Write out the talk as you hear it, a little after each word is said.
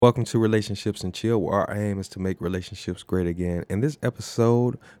Welcome to Relationships and Chill, where our aim is to make relationships great again. In this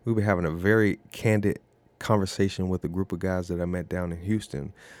episode, we'll be having a very candid conversation with a group of guys that I met down in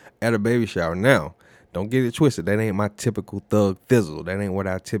Houston at a baby shower. Now, don't get it twisted. That ain't my typical thug thizzle. That ain't what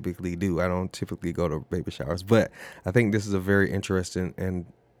I typically do. I don't typically go to baby showers. But I think this is a very interesting and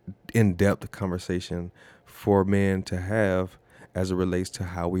in-depth conversation for men to have as it relates to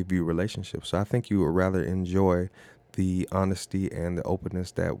how we view relationships. So I think you would rather enjoy the honesty and the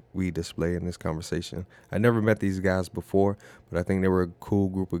openness that we display in this conversation. I never met these guys before, but I think they were a cool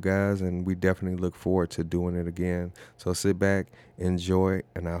group of guys, and we definitely look forward to doing it again. So sit back, enjoy,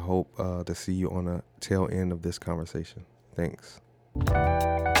 and I hope to see you on the tail end of this conversation. Thanks.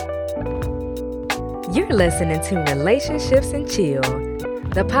 You're listening to Relationships and Chill,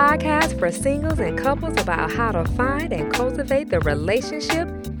 the podcast for singles and couples about how to find and cultivate the relationship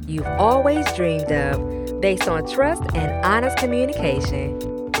you've always dreamed of, based on trust and honest communication.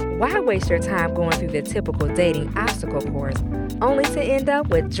 Why waste your time going through the typical dating obstacle course, only to end up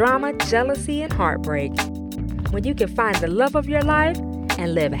with drama, jealousy, and heartbreak, when you can find the love of your life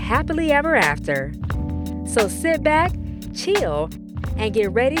and live happily ever after? So sit back, chill, and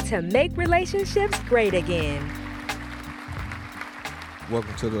get ready to make relationships great again.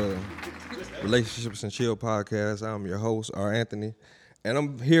 Welcome to the Relationships and Chill podcast. I'm your host, R. Anthony, and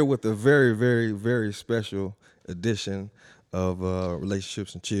I'm here with a very, very, very special edition of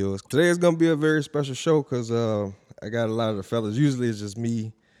Relationships and Chills. Today is going to be a very special show because I got a lot of the fellas. Usually it's just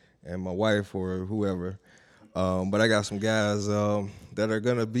me and my wife or whoever, but I got some guys that are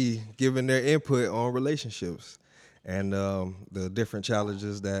going to be giving their input on relationships and the different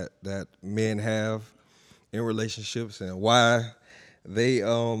challenges that men have in relationships and why they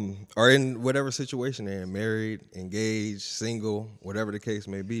are in whatever situation they're in, married, engaged, single, whatever the case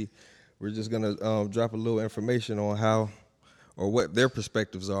may be. We're just going to drop a little information on how or what their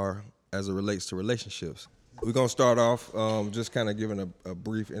perspectives are as it relates to relationships. We're going to start off just kind of giving a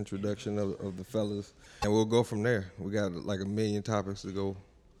brief introduction of the fellas, and we'll go from there. We got like a million topics to go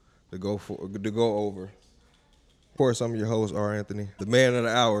over. Of course, I'm your host, R. Anthony. The man of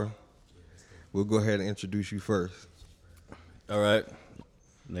the hour, we'll go ahead and introduce you first. All right.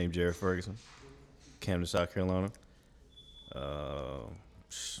 Named Jared Ferguson, Camden, South Carolina.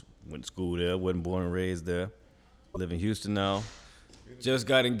 Went to school there, wasn't born and raised there. Live in Houston now. Just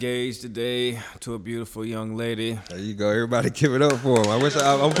got engaged today to a beautiful young lady. There you go. Everybody give it up for him. I'm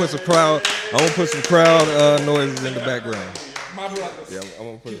gonna put some crowd noises in the background. Yeah, I'm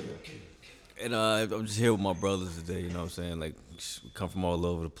gonna put it there. And I'm just here with my brothers today, you know what I'm saying? Like, we come from all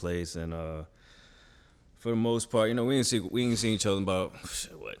over the place, and for the most part, you know, we ain't seen each other in about,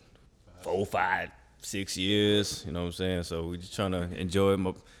 4, 5, 6 years, you know what I'm saying? So we just trying to enjoy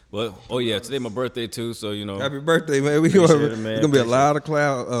today my birthday too, so, you know. Happy birthday, man. There's going to be a lot of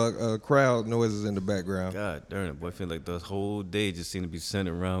crowd noises in the background. God darn it, boy, I feel like the whole day just seemed to be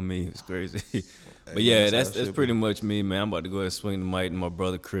centered around me. It's crazy. But yeah, that's pretty much me, man. I'm about to go ahead and swing the mic to my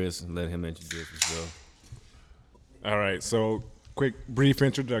brother Chris and let him introduce himself. All right, so quick, brief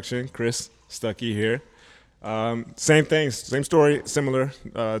introduction. Chris Stuckey here. Same thing, same story, similar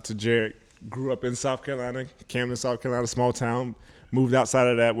to Jared. Grew up in South Carolina, Camden, South Carolina, small town. Moved outside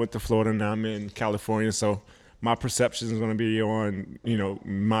of that, went to Florida. Now I'm in California. So my perception is going to be on,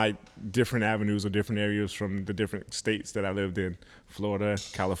 my different avenues or different areas from the different states that I lived in, Florida,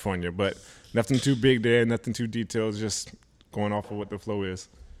 California. But nothing too big there, nothing too detailed, just going off of what the flow is.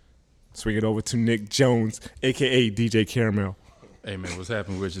 Swing it over to Nick Jones, a.k.a. DJ Caramel. Hey, man, what's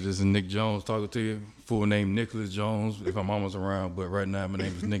happening with you? This is Nick Jones talking to you. Full name, Nicholas Jones, if my mama's around, but right now my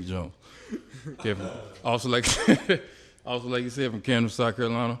name is Nick Jones. Kevin. Also, like you said, from Camden, South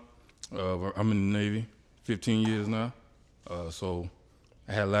Carolina. I'm in the Navy, 15 years now. So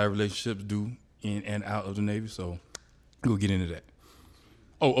I had a lot of relationships due in and out of the Navy, so we'll get into that.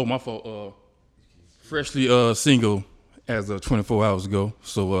 Oh, my fault. Freshly single as of 24 hours ago,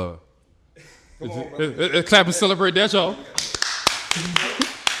 so let's clap and celebrate that, y'all.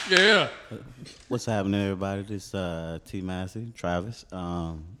 Yeah. What's happening, everybody? This T Massey, Travis,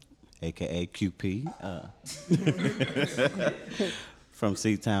 a.k.a. QP, from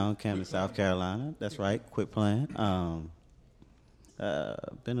C-Town, Camden, South Carolina. That's right, quit playing. Been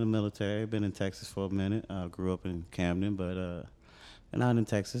in the military, been in Texas for a minute. Grew up in Camden, but been out in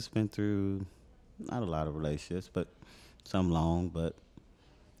Texas, been through not a lot of relationships, but some long, but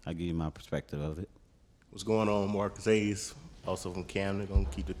I'll give you my perspective of it. What's going on? Marcus Hayes, also from Camden, gonna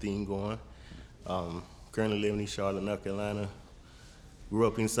keep the theme going. Currently living in Charlotte, North Carolina. Grew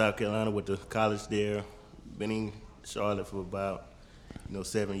up in South Carolina, went to college there. Been in Charlotte for about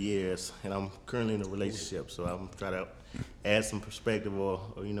 7 years, and I'm currently in a relationship, so I'm trying to add some perspective or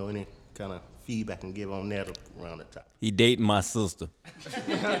any kind of feedback I can give on that around the topic. He dating my sister.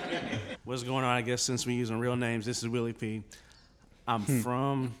 What's going on? I guess since we're using real names, this is Willie P. I'm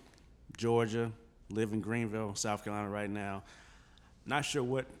from Georgia, live in Greenville, South Carolina right now. Not sure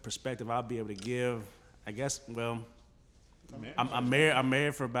what perspective I'll be able to give. I guess, well, I'm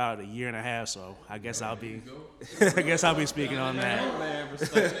married for about a year and a half, so I guess I'll be speaking on that.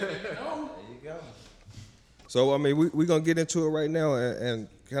 So, I mean, we're going to get into it right now and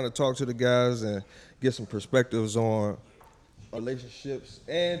kind of talk to the guys and get some perspectives on relationships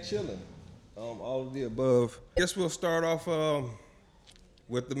and chilling, all of the above. I guess we'll start off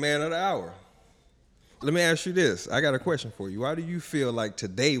with the man of the hour. Let me ask you this. I got a question for you. Why do you feel like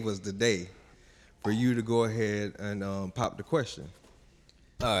today was the day for you to go ahead and pop the question?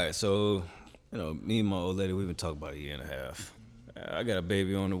 All right, so, me and my old lady, we've been talking about a year and a half. I got a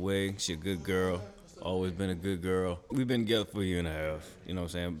baby on the way. She a good girl. Always been a good girl. We've been together for a year and a half. You know what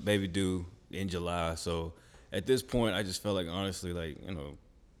I'm saying? Baby due in July. So at this point, I just felt like, honestly,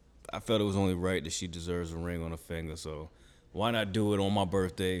 I felt it was only right that she deserves a ring on her finger. So why not do it on my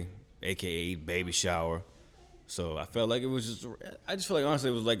birthday, a.k.a. baby shower? So I felt like it was just, I just felt like, honestly,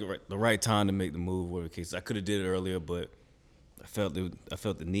 it was like the right time to make the move, whatever the case. I could have did it earlier, but I felt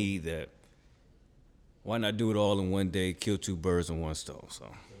the need that why not do it all in one day, kill two birds in one stone. So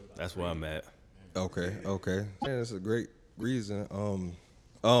that's where I'm at. Okay. Man, that's a great reason.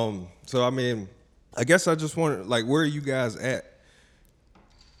 So I mean, I guess I just wanted, where are you guys at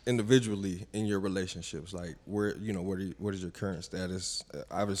individually in your relationships? Like, what is your current status?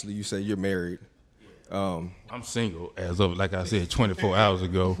 Obviously, you say you're married. I'm single as of, like I said, 24 hours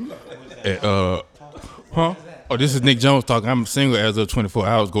ago. Oh, this is Nick Jones talking. I'm single as of 24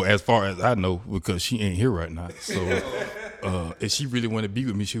 hours ago, as far as I know, because she ain't here right now. So. If she really want to be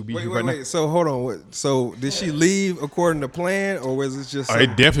with me, she'll be here right now. So hold on. So did she leave according to plan, or was it just?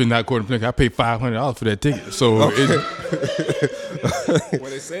 It definitely not according to plan. I paid $500 for that ticket. So Well,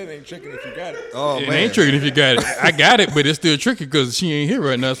 they say it ain't tricking if you got it. Oh it man, ain't tricking if you got it. I got it, but it's still tricky because she ain't here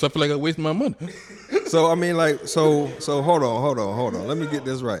right now. So I feel like I'm wasting my money. So I mean, so hold on. Let me get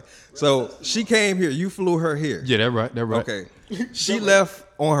this right. So she came here. You flew her here. Yeah, that right. Okay. She left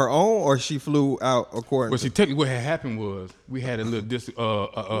on her own, or she flew out according? Well, see, technically, what had happened was we had a little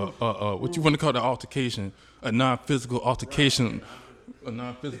what you want to call the altercation, a non-physical altercation.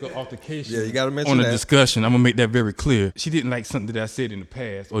 Yeah, you gotta mention on a that. discussion. I'm gonna make that very clear. She didn't like something that I said in the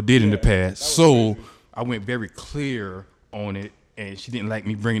past or did in the past, so I went very clear on it, and she didn't like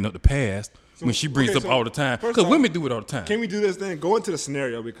me bringing up the past when she brings up all the time. Because women do it all the time. Can we do this then? Go into the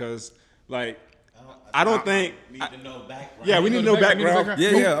scenario because, I don't think. Need to know background. Yeah, we need to know background.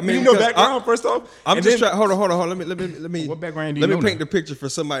 Yeah. I mean, we need to know because background first off. I'm just trying. Hold on. Let me. What background do you Let me know paint now? the picture for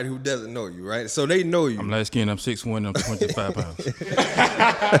somebody who doesn't know you, right? So they know you. I'm light skinned, I'm 6'1", I'm 25 pounds.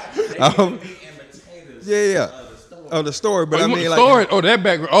 Yeah. Oh, the story, but Oh, I you mean, want the story? Oh, that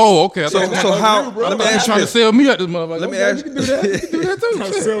background. Oh, okay. So how? Let me you ask you trying to this. sell me out this motherfucker. Let me Okay, ask you can do that. You can do that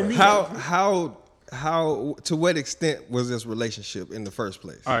too. How to what extent was this relationship in the first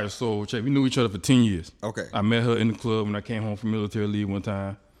place? All right, so check. We knew each other for 10 years. Okay. I met her in the club when I came home from military leave one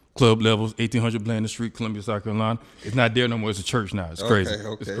time. Club levels, 1800 Blandon Street, Columbia, South Carolina. It's not there no more. It's a church now. It's crazy.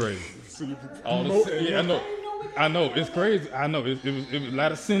 Okay. It's crazy. Yeah, I know. It's crazy. I know. It was a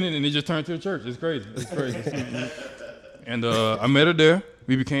lot of sinning, and it just turned to a church. It's crazy. And I met her there.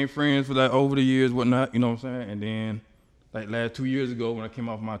 We became friends for over the years, whatnot. You know what I'm saying? And then, last 2 years ago, when I came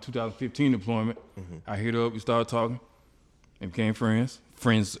off my 2015 deployment, I hit her up. We started talking, and became friends.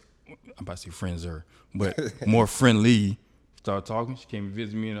 I'm about to say friendser, but more friendly. Started talking. She came and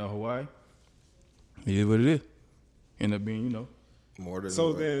visited me in Hawaii. It is what it is. Ended up being, More than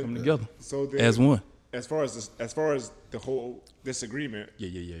coming together So then, as one. As far as the whole disagreement.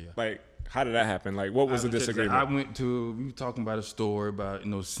 Yeah. How did that happen? What was the disagreement? We were talking about a story about,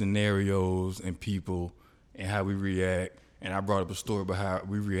 scenarios and people and how we react. And I brought up a story about how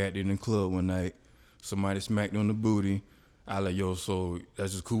we reacted in the club one night. Somebody smacked on the booty. I like, yo, so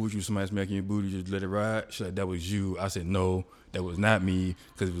that's just cool with you? Somebody smacking your booty, just let it ride? She's like, that was you. I said, no, that was not me.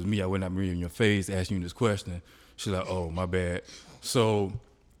 Because if it was me, I would not be in your face asking you this question. She's like, oh, my bad. So,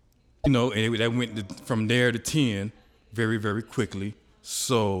 and that went from there to 10 very, very quickly.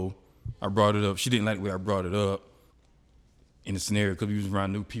 So I brought it up. She didn't like the way I brought it up in the scenario because we was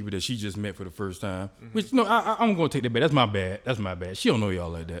around new people that she just met for the first time. Mm-hmm. Which, I'm going to take that back. That's my bad. She don't know y'all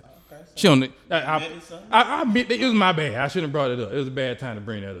like that. Okay, so she don't. I admit that it was my bad. I shouldn't have brought it up. It was a bad time to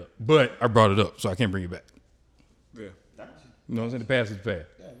bring that up. But I brought it up, so I can't bring it back. Yeah. You know what I'm saying? The past is past.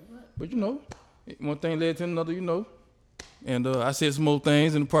 Yeah, you're right. But one thing led to another, And I said some more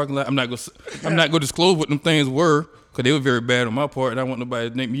things in the parking lot. I'm not gonna disclose what them things were, Because they were very bad on my part, and I want nobody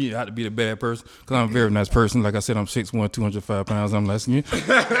to think me out to be the bad person. Because I'm a very nice person. Like I said, I'm 6'1", 205 pounds. I'm less than you.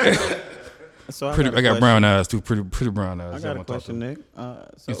 So I got brown eyes too, pretty brown eyes. I got a question, Nick.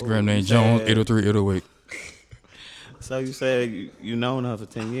 Instagram name Jones 803 808. So you said you known her for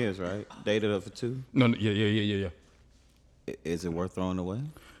 10 years, right? Dated her for 2? No, yeah. Is it worth throwing away?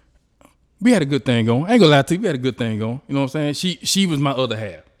 We had a good thing going. I ain't gonna lie to you, we had a good thing going. You know what I'm saying? She was my other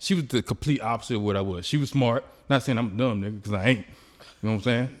half. She was the complete opposite of what I was. She was smart. Not saying I'm dumb, nigga, because I ain't. You know what I'm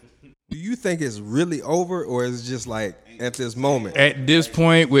saying? Do you think it's really over, or is it just like at this moment? At this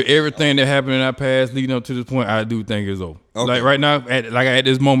point, with everything that happened in our past leading up to this point, I do think it's over. Okay. Like right now, at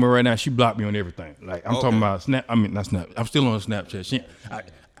this moment right now, she blocked me on everything. Like I'm talking about Snap. I mean, not Snap. I'm still on Snapchat.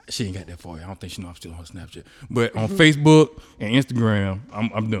 She ain't got that far. I don't think she know I'm still on Snapchat. But on Facebook and Instagram,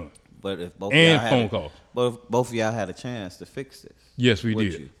 I'm done. But if both And of y'all phone calls. But if both of y'all had a chance to fix this. Yes, we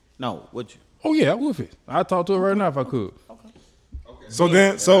would did. You? No, would you? Oh yeah, I would fit. I'd talk to her right now if I could. So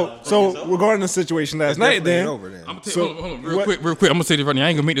regarding the situation last night, then Over then. I'm gonna tell So, you, hold on, real quick. I'm gonna say this right now. I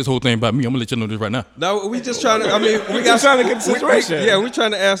ain't gonna make this whole thing about me. I'm gonna let you know this right now. No, we just trying to. I mean, we got trying to get the situation. Yeah, we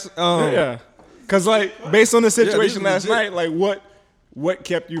trying to ask. yeah, because like based on the situation this last is night, like what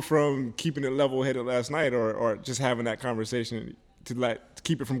kept you from keeping it level headed last night, or just having that conversation to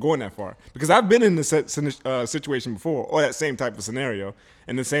keep it from going that far? Because I've been in this situation before, or that same type of scenario,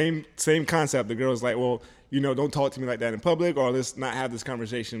 and the same concept. The girl's like, well, you know, don't talk to me like that in public, or let's not have this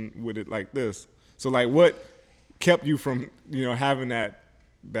conversation with it like this. So like, what kept you from, you know, having that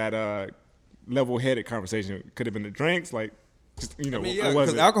level-headed conversation? Could have been the drinks, like, just, you know, I mean, what yeah, was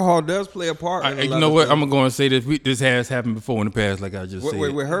because it? alcohol does play a part. In a You lot know of what? things. I'm gonna go and say this. This has happened before in the past, like I just said.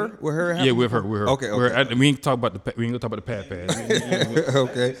 Wait, with her? With her? Yeah, with her. Okay. We ain't talk about we ain't gonna talk about the pass.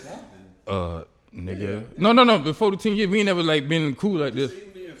 Okay. Nigga. No. Before the 10 years, we ain't never like been cool like this.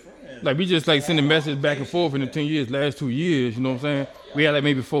 Like we just like sending messages back and forth in the 10 years. Last 2 years, you know what I'm saying? We had like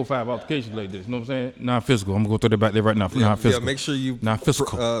maybe 4 or 5 altercations like this. You know what I'm saying? Non-physical. I'm gonna go throw that back there right now. Non-physical. Yeah, make sure you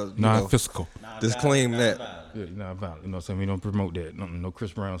non-physical. Non-physical. disclaim that. Yeah, not violent. You know what I'm saying? We don't promote that. No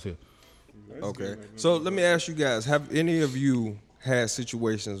Chris Browns here. Okay. So let me ask you guys: have any of you had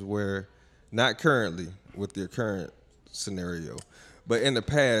situations where, not currently with your current scenario, but in the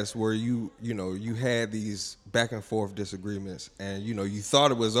past where you had these back and forth disagreements, and you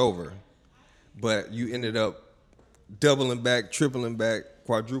thought it was over, but you ended up doubling back, tripling back,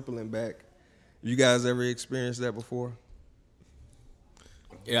 quadrupling back? You guys ever experienced that before?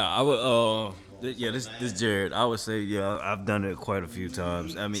 Yeah, I would. This Jared. I would say, yeah, I've done it quite a few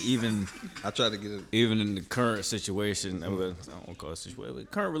times. I mean, even I try to get it. even in the current situation, I don't call it situation, the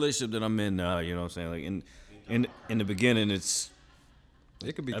current relationship that I'm in now. You know what I'm saying? Like in the beginning, it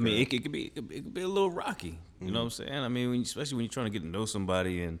could be. I mean, it could be a little rocky. You know what I'm saying? I mean, especially when you're trying to get to know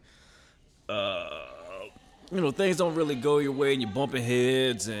somebody, and things don't really go your way, and you're bumping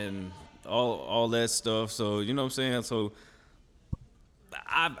heads and all that stuff. So you know what I'm saying? So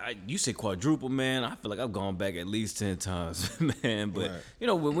you say quadruple, man. I feel like I've gone back at least 10 times, man. But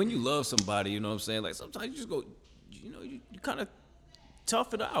Right. When you love somebody, you know what I'm saying? Like sometimes you just go, you kind of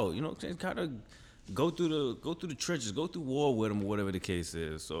tough it out. You know what I'm saying? Kind of go through the trenches, go through war with them, or whatever the case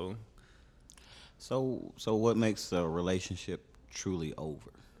is. So what makes a relationship truly over?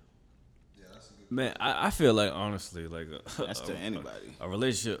 Man, I feel like, honestly, like That's to anybody. a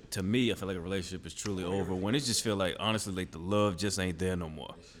relationship, to me, I feel like a relationship is truly over when it just feel like, honestly, like the love just ain't there no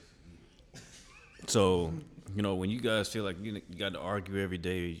more. So, when you guys feel like you got to argue every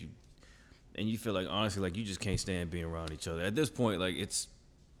day, and you feel like, honestly, like you just can't stand being around each other. At this point, like it's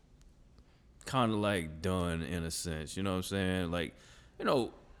kind of like done in a sense. You know what I'm saying? Like,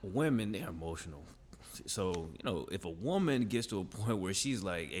 women, they're emotional. So, if a woman gets to a point where she's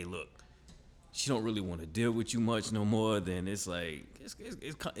like, hey, look, she don't really want to deal with you much no more, then it's like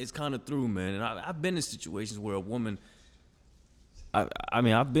it's kind of through, man. And I've been in situations where a woman,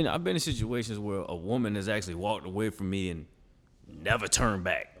 I've been in situations where a woman has actually walked away from me and never turned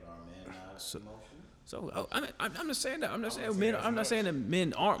back. So I'm not saying that. I'm not saying that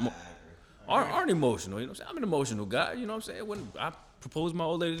men aren't emotional. You know what I'm saying? I'm an emotional guy. You know what I'm saying? When I proposed my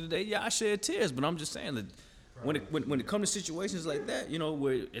old lady today, yeah, I shed tears, but I'm just saying that when it comes to situations like that,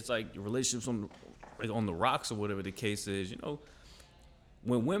 where it's like your relationships on the rocks or whatever the case is,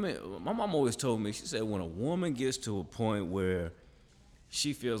 when women, my mom always told me, she said when a woman gets to a point where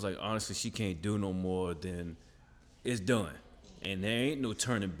she feels like honestly she can't do no more, then it's done. And there ain't no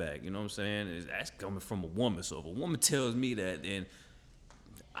turning back, you know what I'm saying? That's coming from a woman. So if a woman tells me that, then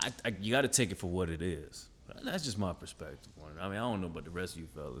you got to take it for what it is. That's just my perspective on it. I mean, I don't know about the rest of you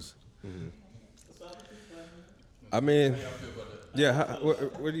fellas. Mm-hmm. I mean, yeah.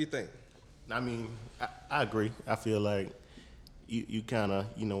 What do you think? I mean, I agree. I feel like you kind of,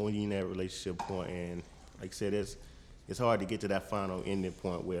 when you're in that relationship point, and like I said, it's hard to get to that final ending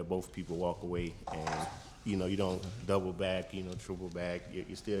point where both people walk away and, you don't double back, triple back.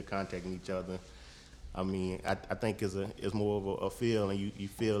 You're still contacting each other. I mean, I think it's more of a feel, and you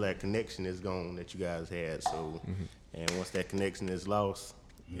feel that connection is gone that you guys had. So, and once that connection is lost,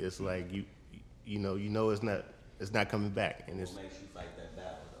 it's like it's not coming back. And it's What makes you fight that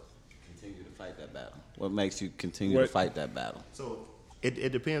battle, though? Continue to fight that battle. What makes you continue to fight that battle? so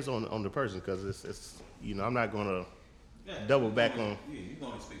it depends on the person, because it's I'm not gonna double back on. Yeah, you can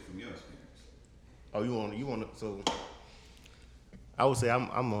only speak from your experience. Oh, you want to? So I would say I'm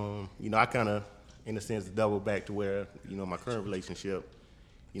I kind of, in a sense, double back to where my current relationship,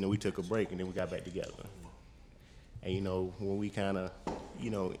 we took a break and then we got back together, and when we kind of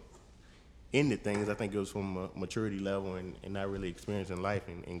ended things, I think it was from a maturity level and not really experiencing life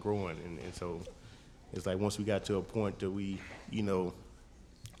and growing, and so it's like once we got to a point that we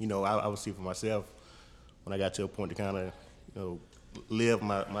I would see for myself when I got to a point to kind of live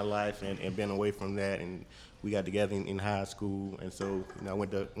my life and been away from that, and we got together in high school, and so I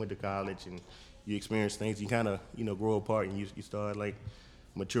went to college, and you experience things, you kind of grow apart, and you start like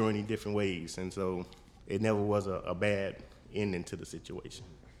maturing in different ways, and so it never was a bad ending to the situation,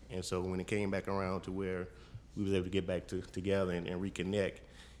 and so when it came back around to where we was able to get back together and reconnect,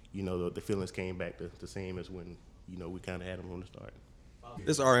 the feelings came back the same as when we kind of had them from the start.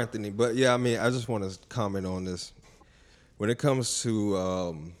 It's R. Anthony, but yeah, I mean, I just want to comment on this. When it comes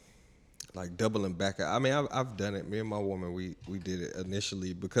to like doubling back, I mean, I've done it. Me and my woman, we did it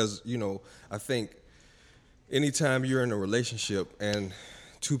initially because I think anytime you're in a relationship and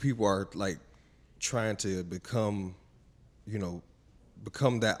two people are like trying to become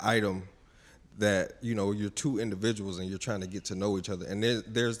that item that you're two individuals and you're trying to get to know each other, and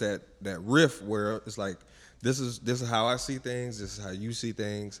there's that riff where it's like this is how I see things, this is how you see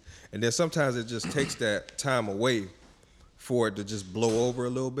things, and then sometimes it just takes that time away for it to just blow over a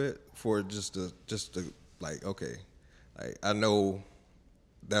little bit, for it just to like, okay, like I know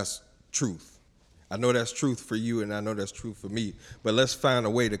that's truth. I know that's truth for you, and I know that's truth for me. But let's find a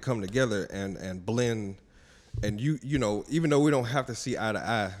way to come together and blend. And even though we don't have to see eye to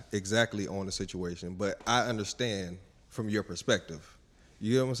eye exactly on the situation, but I understand from your perspective.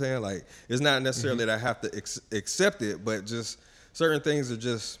 You know what I'm saying? Like, it's not necessarily that I have to accept it, but just certain things are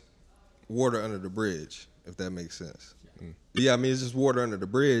just water under the bridge, if that makes sense. Yeah, I mean, it's just water under the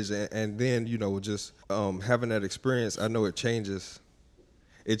bridge, and then just having that experience, I know it changes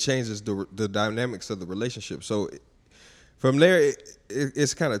the dynamics of the relationship. So from there,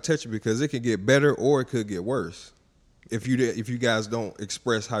 it's kind of touchy because it can get better or it could get worse if you guys don't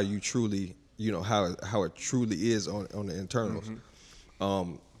express how you truly how it truly is on the internals.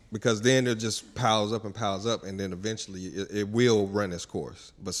 Because then it just piles up, and then eventually it will run its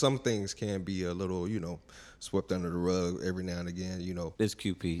course. But some things can be a little, swept under the rug every now and again, This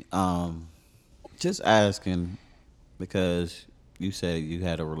QP. Just asking, because you said you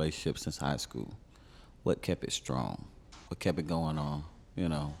had a relationship since high school. What kept it strong? What kept it going on?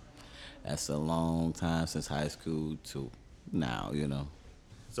 That's a long time since high school to now,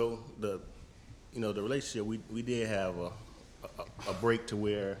 So the relationship, we did have a break to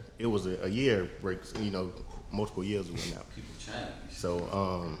where it was a year break, multiple years ago now. People change.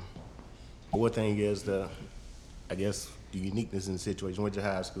 So one thing is the uniqueness in the situation. Went to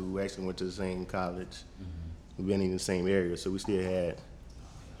high school, we actually went to the same college. We've been in the same area, so we still had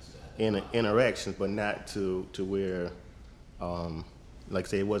interactions, but not to where, like I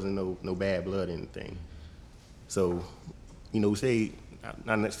say, it wasn't no bad blood or anything. So, we say,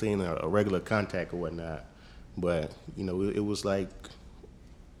 not saying a regular contact or whatnot, but, it was like,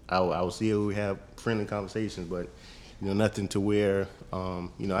 I would see her, we have friendly conversations, but, nothing to where, I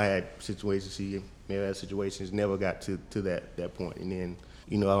had situations, she may have had situations, never got to that point. And then,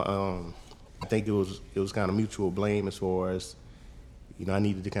 I think it was kind of mutual blame as far as, I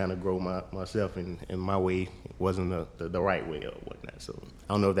needed to kind of grow myself in my way. It wasn't the right way or whatnot. So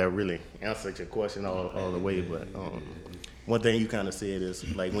I don't know if that really answers your question all the way, but one thing you kind of said is,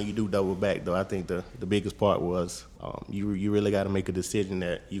 like, when you do double back, though, I think the biggest part was you really got to make a decision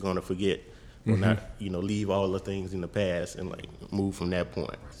that you're going to forget or not, leave all the things in the past and, like, move from that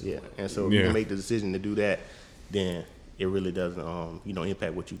point. Yeah, and so if you can make the decision to do that, then it really doesn't,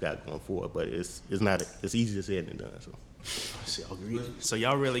 impact what you got going forward. But it's easier said than done. So. So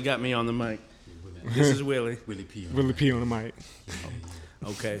y'all really got me on the mic. This is Willie. Willie P on the mic.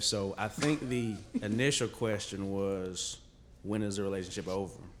 Okay, so I think the initial question was, when is the relationship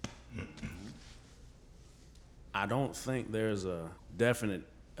over? I don't think there's a definite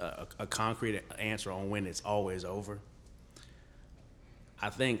a concrete answer on when it's always over. I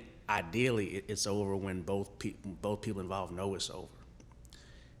think ideally it's over when both people involved know it's over.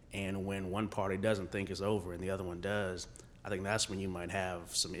 And when one party doesn't think it's over and the other one does, I think that's when you might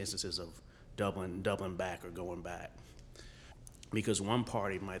have some instances of doubling back or going back. Because one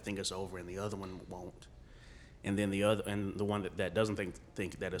party might think it's over and the other one won't. And then the one that doesn't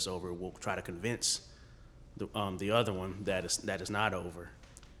think that it's over will try to convince the other one that it's not over.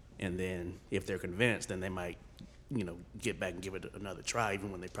 And then if they're convinced, then they might, get back and give it another try,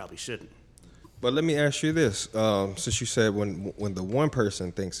 even when they probably shouldn't. But let me ask you this, since you said when the one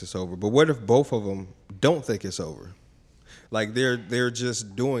person thinks it's over, but what if both of them don't think it's over? Like they're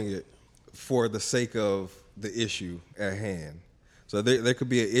just doing it for the sake of the issue at hand. So there could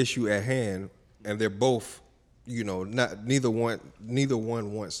be an issue at hand, and they're both, neither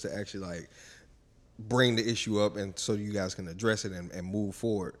one wants to actually like bring the issue up, and so you guys can address it and move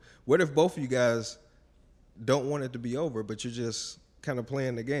forward. What if both of you guys don't want it to be over, but you're just kind of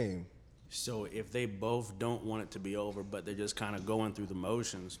playing the game? So if they both don't want it to be over, but they're just kind of going through the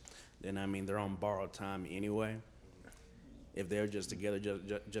motions, then they're on borrowed time anyway. If they're just together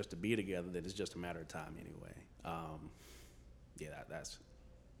just to be together, then it's just a matter of time anyway.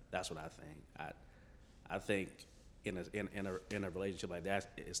 That's what I think. I think in a relationship like that,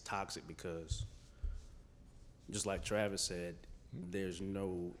 it's toxic because, just like Travis said, there's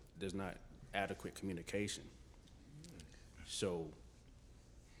not adequate communication. So,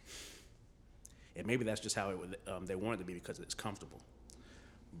 and maybe that's just how they want it to be because it's comfortable.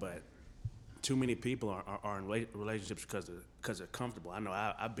 But too many people are in relationships because they're comfortable. I know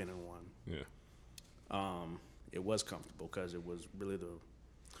I've been in one. Yeah. It was comfortable because it was really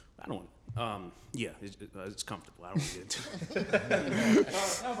it's comfortable. I don't want to get into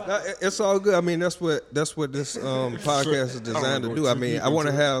it. It's all good. I mean, that's what this podcast is designed to do. I mean, I want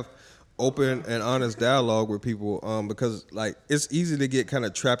to have open and honest dialogue with people because like it's easy to get kind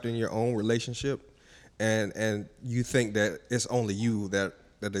of trapped in your own relationship, and you think that it's only you that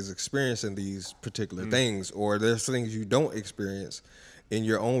is experiencing these particular things, or there's things you don't experience in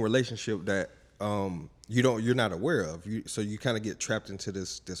your own relationship that you're not aware of. So you kind of get trapped into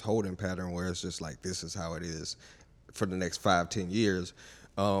this holding pattern where it's just like this is how it is for the next 5-10 years,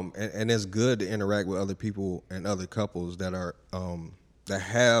 and it's good to interact with other people and other couples that are that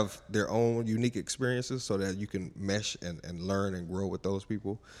have their own unique experiences so that you can mesh and learn and grow with those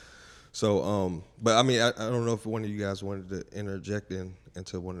people. So, but I mean, I don't know if one of you guys wanted to interject into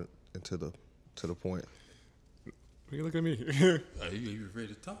the point. You look at me. You ready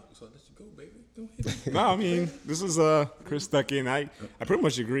to talk, so I'll let you go, baby. Go ahead. No, I mean, this is Chris Stuckey, and I pretty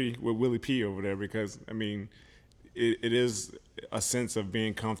much agree with Willie P over there because, I mean, it is a sense of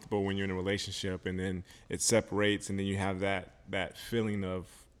being comfortable when you're in a relationship, and then it separates, and then you have that feeling of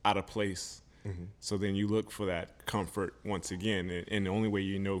out of place. Mm-hmm. So then you look for that comfort once again, and the only way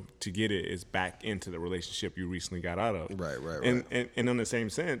you know to get it is back into the relationship you recently got out of. Right. And in the same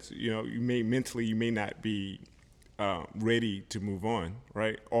sense, you may not be ready to move on,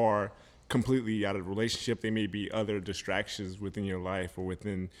 right? Or completely out of the relationship. There may be other distractions within your life or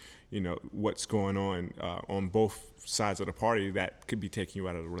within, what's going on both sides of the party that could be taking you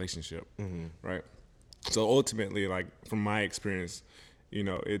out of the relationship, right? So ultimately, like from my experience,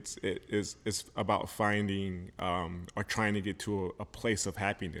 it's about finding or trying to get to a place of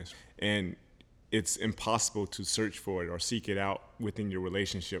happiness, and it's impossible to search for it or seek it out within your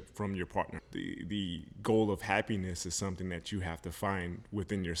relationship from your partner. The goal of happiness is something that you have to find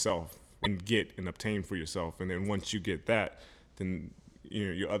within yourself and get and obtain for yourself. And then once you get that, then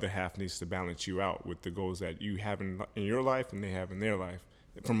your other half needs to balance you out with the goals that you have in your life and they have in their life,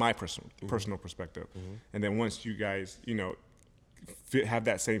 from my personal perspective. Mm-hmm. And then once you guys, have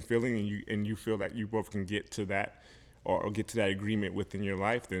that same feeling and you feel that you both can get to that or get to that agreement within your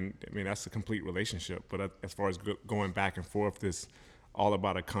life, then I mean that's a complete relationship. But as far as going back and forth, this all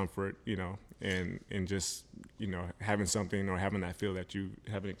about a comfort, and just having something or having that feel that you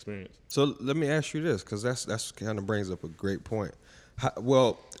haven't experienced. So let me ask you this, because that's kind of brings up a great point.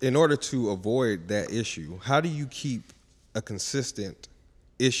 Well, in order to avoid that issue, how do you keep a consistent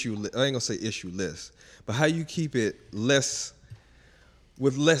issue? I ain't gonna say issue list, but how do you keep it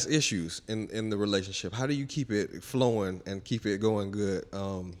with less issues in the relationship? How do you keep it flowing and keep it going good?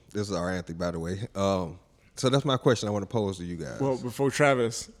 This is our Anthony, by the way. So that's my question I want to pose to you guys. Well, before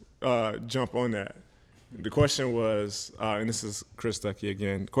Travis jump on that, the question was, and this is Chris Stuckey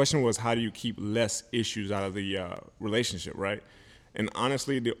again, the question was, how do you keep less issues out of the relationship, right? And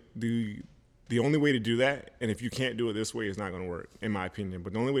honestly, the only way to do that, and if you can't do it this way, it's not going to work, in my opinion,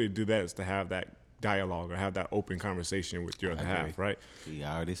 but the only way to do that is to have that dialogue or have that open conversation with your other half, right? You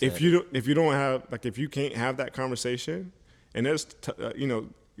already said If you don't have, like, if you can't have that conversation, and there's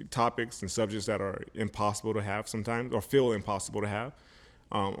topics and subjects that are impossible to have sometimes or feel impossible to have.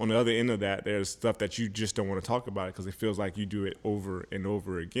 On the other end of that, there's stuff that you just don't want to talk about because it feels like you do it over and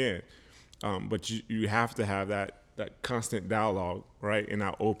over again. But you have to have that constant dialogue, right, and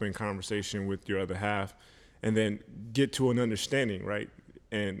that open conversation with your other half, and then get to an understanding, right?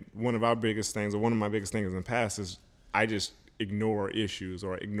 And one of my biggest things in the past is I just ignore issues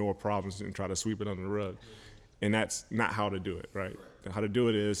or ignore problems and try to sweep it under the rug. And that's not how to do it, right? How to do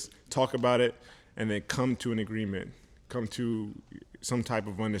it is talk about it and then come to an agreement, come to some type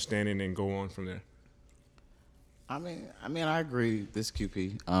of understanding and go on from there. I mean, I agree. This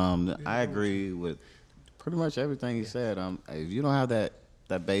QP. I agree with pretty much everything he said. If you don't have that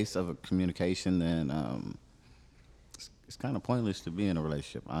base of a communication, then it's kind of pointless to be in a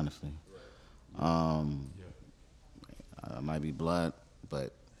relationship, honestly. I might be blunt,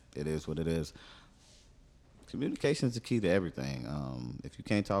 but it is what it is. Communication is the key to everything. If you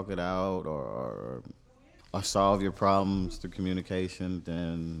can't talk it out or solve your problems through communication,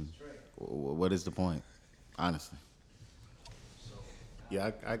 then what is the point, honestly?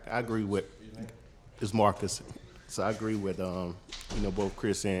 Yeah, I agree with it's Marcus. So I agree with both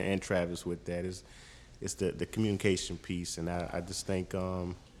Chris and Travis with that. It's the communication piece, and I just think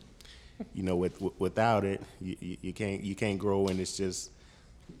without it you can't grow, and it's just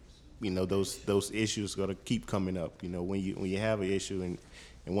those issues gonna keep coming up. When you have an issue,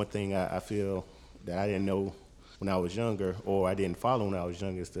 and one thing I feel that I didn't know when I was younger, or I didn't follow when I was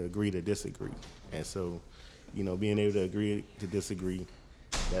younger, is to agree to disagree. And so, being able to agree to disagree,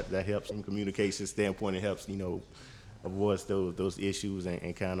 that helps from a communication standpoint. It helps, avoid those issues,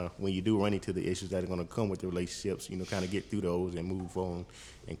 and kind of when you do run into the issues that are going to come with the relationships, kind of get through those and move on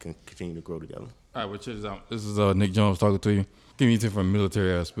and continue to grow together. All right, well, check this out. This is Nick Jones talking to you. Give me a tip from a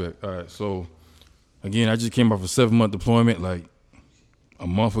military aspect. All right, so again, I just came off a 7-month deployment like a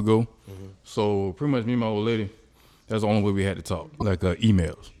month ago. Mm-hmm. So pretty much me and my old lady, that's the only way we had to talk, like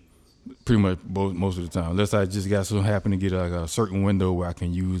emails. Pretty much most of the time, unless I just got something happen to get like a certain window where I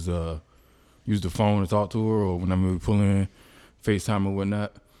can use the phone to talk to her, or when I'm pulling in FaceTime or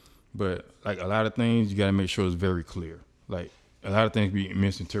whatnot. But like a lot of things, you got to make sure it's very clear. Like a lot of things be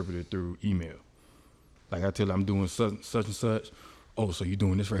misinterpreted through email. Like I tell her I'm doing such and such. Oh, so you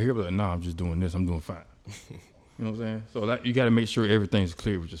doing this right here? But like, no, I'm just doing this. I'm doing fine. You know what I'm saying? So like, you got to make sure everything's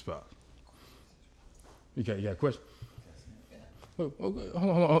clear with your spouse. You got a question? Hold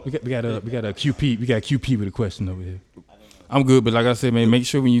on. We got a QP. We got QP with a question over here. I'm good, but like I said, man, make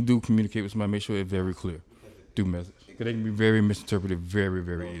sure when you do communicate with somebody, make sure it's very clear through message. Because they can be very misinterpreted very,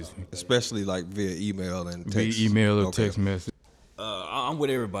 very easily. Especially like via email and text. Via email or text message. I'm with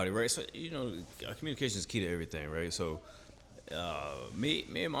everybody, right? So communication is key to everything, right? So me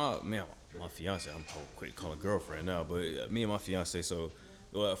and my fiance, I'm quick to call her girlfriend now, but me and my fiance. So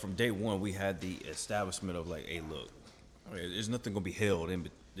from day one, we had the establishment of like, hey, look, there's nothing gonna be held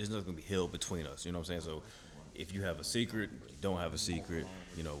between us. You know what I'm saying? So if you have a secret, you don't have a secret,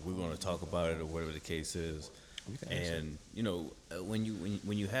 we're gonna talk about it or whatever the case is. And when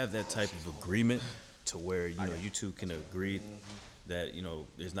you have that type of agreement to where you two can agree that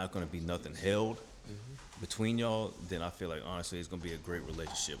there's not gonna be nothing held between y'all, then I feel like honestly it's gonna be a great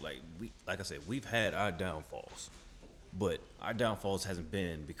relationship. Like I said, we've had our downfalls. But our downfalls hasn't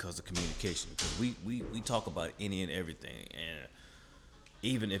been because of communication. Because we talk about any and everything, and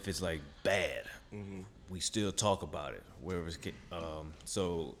even if it's like bad, we still talk about it. Wherever it's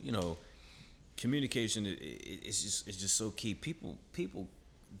so communication it's just so key. People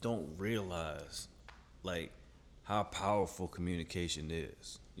don't realize like how powerful communication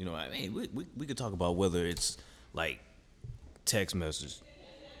is. We could talk about whether it's like text message,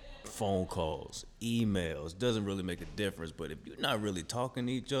 phone calls, emails, doesn't really make a difference. But if you're not really talking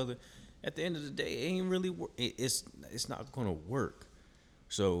to each other, at the end of the day, it ain't really it's not gonna work.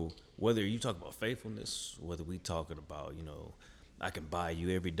 So whether you talk about faithfulness, whether we talking about I can buy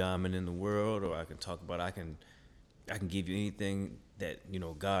you every diamond in the world, or I can talk about I can give you anything that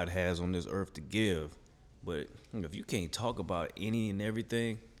God has on this earth to give. But if you can't talk about any and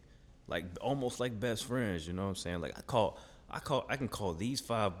everything, like almost like best friends, you know what I'm saying? Like I can call these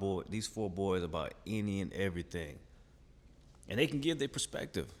 4 boys about any and everything, and they can give their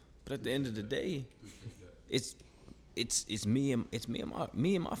perspective. But at the end of the day, it's me and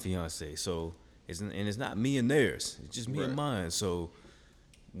my fiance. So it's not me and theirs. It's just me and mine. So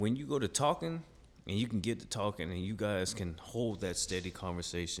when you go to talking, and you can get to talking, and you guys can hold that steady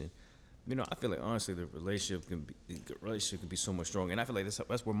conversation, I feel like honestly the relationship can be so much stronger. And I feel like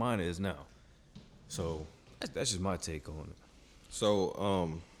that's where mine is now. So that's just my take on it.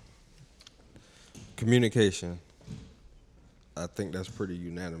 So, communication. I think that's pretty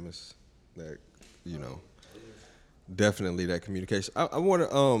unanimous. That definitely that communication. I want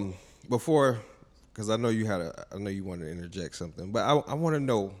to before, because I know you wanted to interject something, but I want to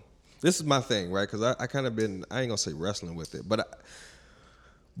know. This is my thing, right? Because I kind of been, I ain't gonna say wrestling with it,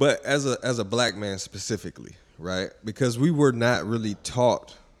 but as a black man specifically, right? Because we were not really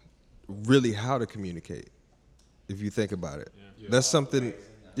taught really how to communicate. If you think about it, that's something.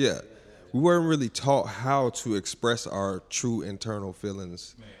 Yeah, we weren't really taught how to express our true internal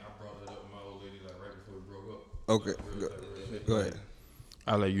feelings. Man, I brought that up with my old lady like right before we broke up. Okay, go ahead.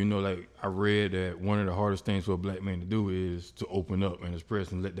 I like I read that one of the hardest things for a black man to do is to open up and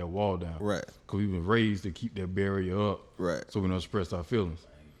express and let that wall down. Right. Because we've been raised to keep that barrier up. Right. So we don't express our feelings.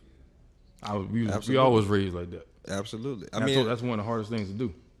 We always raised like that. Absolutely. I mean, that's one of the hardest things to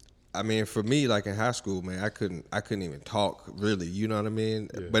do. I mean, for me, like in high school, man, I couldn't even talk really. You know what I mean?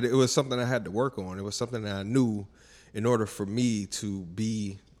 Yeah. But it was something I had to work on. It was something that I knew, in order for me to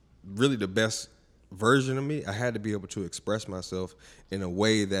be really the best version of me, I had to be able to express myself in a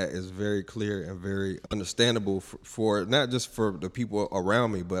way that is very clear and very understandable for not just for the people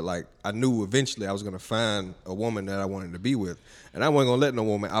around me, but like I knew eventually I was gonna find a woman that I wanted to be with, and I wasn't gonna let no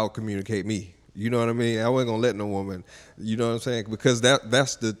woman out communicate me. You know what I mean? I wasn't gonna let no woman, you know what I'm saying? Because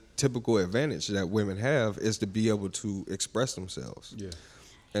that's the typical advantage that women have, is to be able to express themselves. Yeah.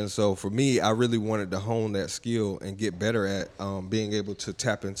 And so for me, I really wanted to hone that skill and get better at being able to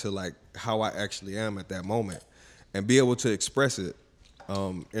tap into like how I actually am at that moment, and be able to express it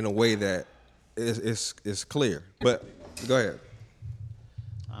in a way that is clear. But go ahead.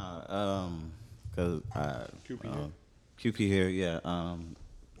 Cause QP here, yeah.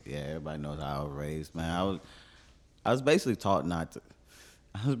 Yeah, everybody knows how I was raised, man. I was basically taught not to.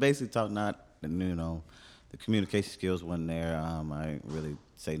 The communication skills wasn't there. I didn't really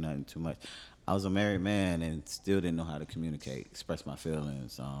say nothing too much. I was a married man and still didn't know how to communicate, express my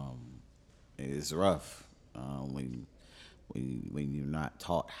feelings. It's rough when you're not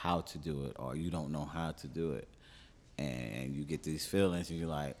taught how to do it, or you don't know how to do it, and you get these feelings and you're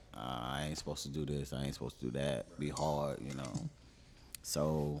like, I ain't supposed to do this, I ain't supposed to do that. Be hard,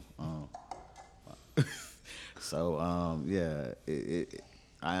 So, yeah,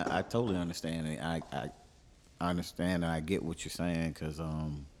 I totally understand it. I understand and I get what you're saying, because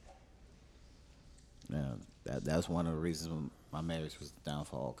that's one of the reasons my marriage was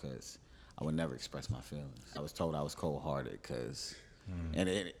downfall, because I would never express my feelings. I was told I was cold-hearted, because and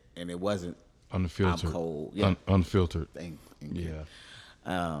it wasn't Unfiltered. I'm cold. Yeah. Unfiltered. Thank Yeah. you.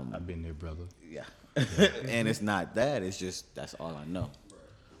 I've been there, brother. Yeah. And it's not that. It's just that's all I know.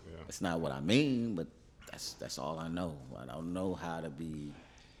 Yeah. It's not what I mean, but that's all I know. I don't know how to be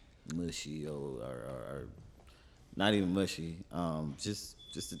mushy or not even mushy.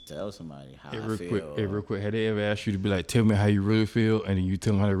 Just to tell somebody how I feel. Real quick. Had they ever asked you to be like, tell me how you really feel, and then you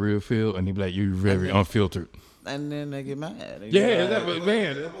tell them how they really feel, and they be like, you're very unfiltered. And then they get mad. Man. I'm gonna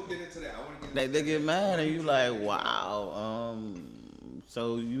get into that. They get mad, and you like, wow.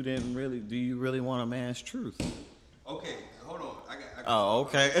 So do you really want a man's truth? Okay, hold on. Oh,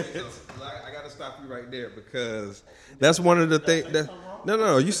 okay. I got to stop you right there, because that's one of the things that.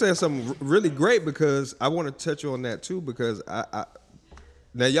 No. You said something really great, because I want to touch on that too, because I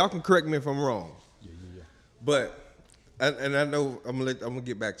now y'all can correct me if I'm wrong. Yeah. But and I know I'm gonna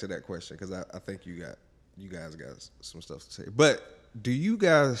get back to that question, because I think you guys got some stuff to say. But do you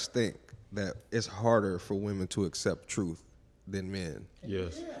guys think that it's harder for women to accept truth than men?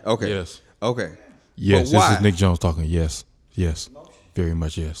 Yes. Okay. Yes. Okay. Yes. But why? This is Nick Jones talking. Yes. Yes. Very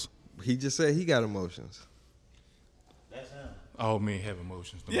much yes. He just said he got emotions. All men have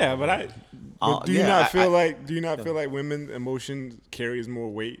emotions. Yeah, but do you not feel like women emotions carries more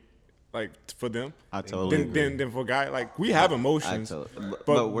weight, like for them? I totally agree. Than for guys. Like we have emotions,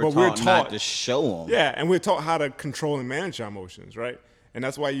 but we're taught not to show them. Yeah, and we're taught how to control and manage our emotions, right? And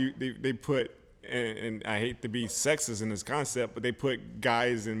that's why they put. And I hate to be sexist in this concept, but they put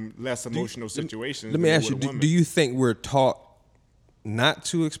guys in less emotional situations. Let me ask you: do you think we're taught not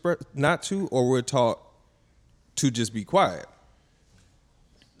to express, or we're taught to just be quiet?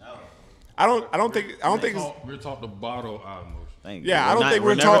 I don't think we're taught to bottle our emotions. I don't think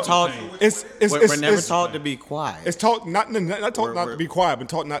we're taught. We're never taught to be quiet. It's taught not taught not to be quiet, but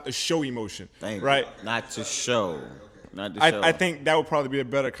taught not to show emotion. Right? Not to show. I think that would probably be a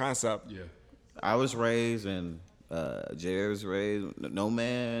better concept. Yeah. I was raised, and Jerry was raised. No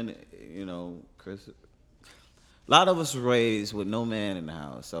man, Chris. A lot of us were raised with no man in the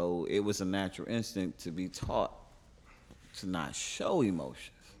house, so it was a natural instinct to be taught to not show emotions.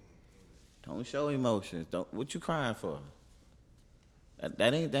 Don't show emotions. Don't. What you crying for?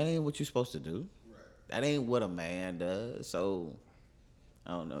 That ain't what you supposed to do. That ain't what a man does. So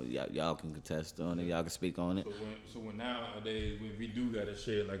I don't know. Y'all can contest on it. Y'all can speak on it. So when nowadays when we do gotta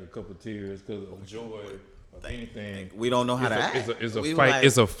shed like a couple tears because of joy of anything, We don't know how to act. It's a We fight. like,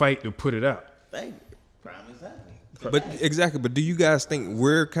 It's a fight to put it out. Thank you. Prime example. But exactly. But do you guys think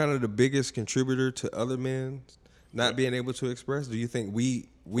we're kind of the biggest contributor to other men not being able to express? Do you think we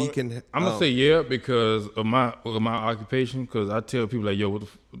can? I'm gonna say yeah because of my occupation. Because I tell people like, yo, what the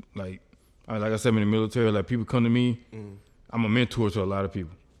like I said, I'm in the military. Like people come to me, I'm a mentor to a lot of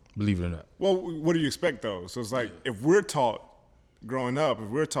people. Believe it or not. Well, what do you expect though? So it's like if we're taught growing up, if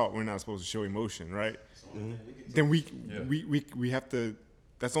we're taught we're not supposed to show emotion, right? Then we have to.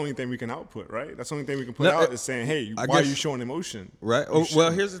 That's the only thing we can output, right? That's the only thing we can put out is saying, hey, I why are guess- you showing emotion? Right. Oh, well,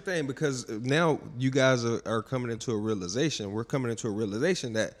 here's the thing, because now you guys are coming into a realization. We're coming into a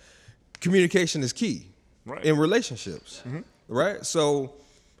realization that communication is key Right. in relationships. Right. So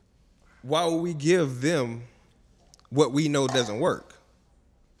why would we give them what we know doesn't work?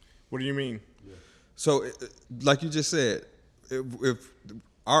 What do you mean? So, like you just said, if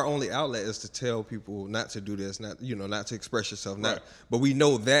our only outlet is to tell people not to do this, not to express yourself, but we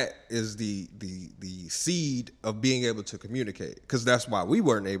know that is the seed of being able to communicate, because that's why we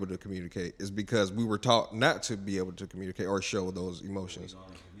weren't able to communicate, is because we were taught not to be able to communicate or show those emotions.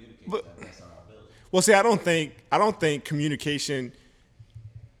 Well, see, I don't think communication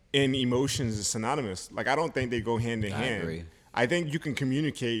and emotions is synonymous. Like, I don't think they go hand in hand. agree. I think you can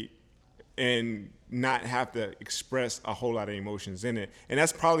communicate and not have to express a whole lot of emotions in it. And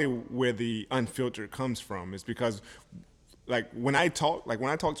that's probably where the unfiltered comes from, is because when I talk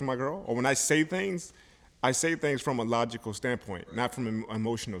to my girl, or when I say things from a logical standpoint, not from an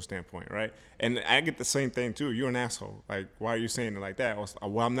emotional standpoint, right? And I get the same thing too. You're an asshole. Like, why are you saying it like that?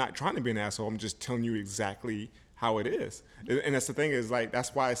 Well, I'm not trying to be an asshole. I'm just telling you exactly how it is. And that's the thing, is like,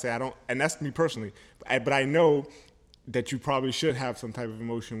 that's why I say I don't, and that's me personally. But I know that you probably should have some type of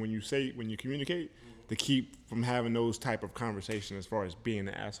emotion when you communicate, to keep from having those type of conversations as far as being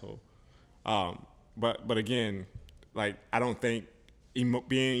an asshole. But again, like, I don't think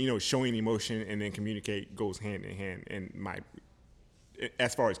showing emotion and then communicate goes hand in hand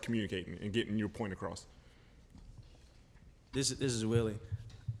as far as communicating and getting your point across. This is Willie.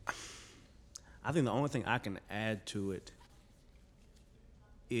 I think the only thing I can add to it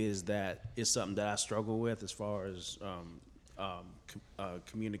is that it's something that I struggle with as far as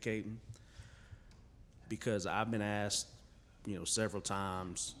communicating, because I've been asked, several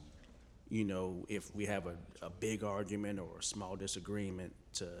times, if we have a big argument or a small disagreement,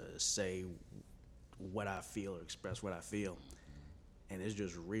 to say what I feel or express what I feel, and it's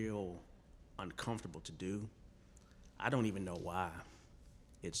just real uncomfortable to do. I don't even know why.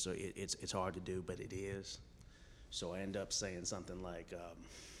 It's hard to do, but it is. So I end up saying something like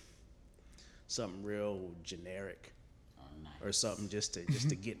something real generic, or something just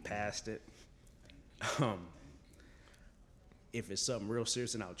to get past it. If it's something real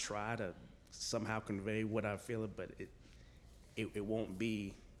serious, then I'll try to somehow convey what I feel, but it won't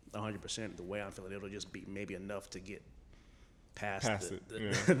be 100% the way I'm feeling. It'll just be maybe enough to get past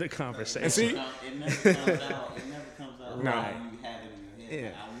the conversation. And see, It never comes out. It never comes out. No. Right. You have it in your head. Yeah.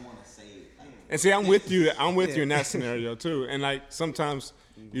 Like, I want to say it. and see, I'm with you. I'm with you in that scenario too. And like, sometimes,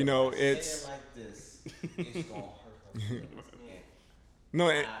 it's Say it like this. It's gonna hurt her feelings.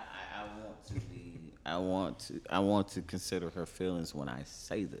 no. I want to consider her feelings when I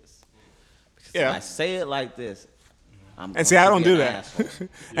say this. Because Yeah. if I say it like this, I'm And see, I don't gonna do be an that. asshole.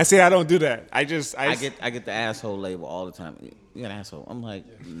 And see, I don't do that. I get the asshole label all the time. You're an asshole. I'm like,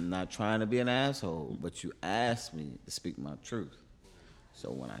 not trying to be an asshole, but you asked me to speak my truth.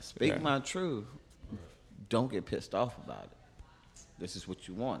 So when I speak my truth, don't get pissed off about it. This is what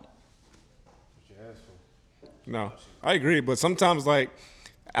you wanted. No, I agree, but sometimes, like,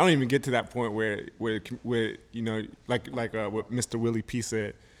 I don't even get to that point where like what Mr. Willie P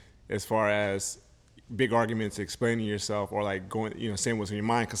said, as far as big arguments, explaining yourself, or like going, saying what's in your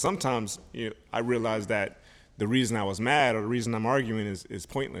mind. Because sometimes, I realize that the reason I was mad, or the reason I'm arguing, is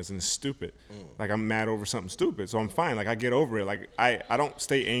pointless and it's stupid. Like, I'm mad over something stupid, so I'm fine. Like, I get over it. Like, I don't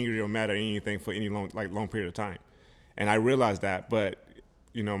stay angry or mad at anything for any long period of time, and I realize that. But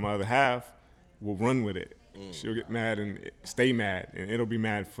my other half will run with it. She'll get mad and stay mad, and it'll be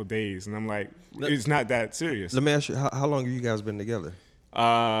mad for days. And I'm like, it's not that serious. Let me ask you, how long have you guys been together?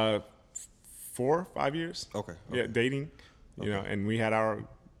 4 or 5 years. Okay. Yeah, dating. And we had our,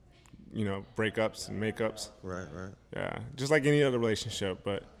 breakups and makeups. Right. Yeah, just like any other relationship,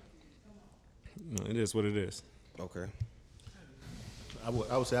 but it is what it is. Okay. I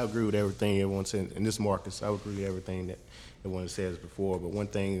would say I agree with everything everyone said. In this Marcus, I would agree with everything that everyone says before. But one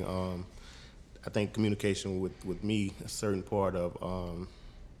thing, I think communication with me, a certain part of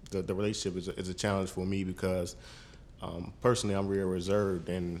the relationship is a challenge for me because personally I'm real reserved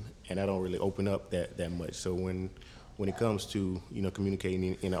and I don't really open up that much. So when it comes to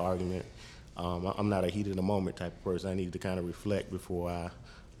communicating in an argument, I'm not a heat of the moment type of person. I need to kind of reflect before I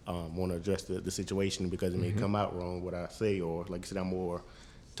want to address the situation because it may come out wrong what I say, or like I said, I'm more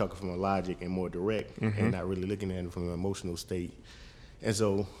talking from a logic and more direct and not really looking at it from an emotional state. And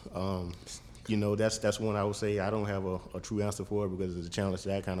so, that's one I would say I don't have a true answer for it because it's a challenge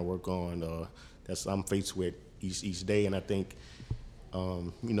that I kind of work on. I'm faced with each day, and I think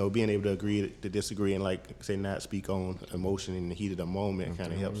being able to agree to disagree and like say not speak on emotion in the heat of the moment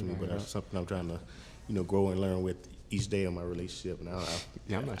kind of helps me. But that's something I'm trying to grow and learn with each day of my relationship. And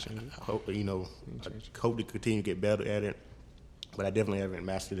I'm not changing. I hope I hope to continue to get better at it. But I definitely haven't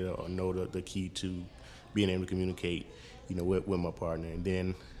mastered it or know the key to being able to communicate, with my partner. And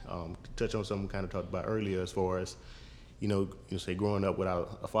then to touch on something we kind of talked about earlier as far as, say growing up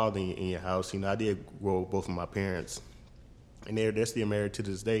without a father in your house. I did grow with both of my parents, and they're still married to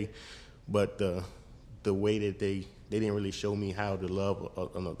this day. But the way that they didn't really show me how to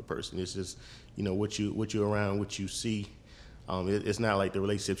love another person. It's just, what you're around, what you see. It's not like the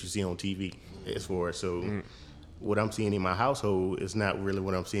relationships you see on TV as far as what I'm seeing in my household is not really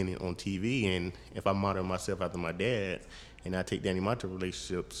what I'm seeing on TV. And if I model myself after my dad and I take that in my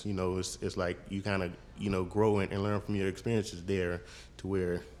relationships, it's like you kind of, grow and learn from your experiences there to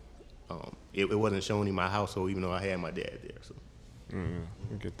where it wasn't shown in my household, even though I had my dad there. So.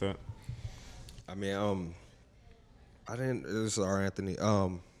 I get that. I mean, I didn't. This is our Anthony.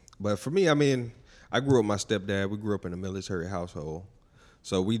 But for me, I mean, I grew up with my stepdad. We grew up in a military household,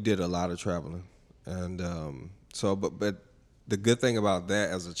 so we did a lot of traveling, and but the good thing about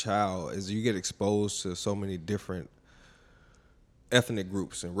that as a child is you get exposed to so many different ethnic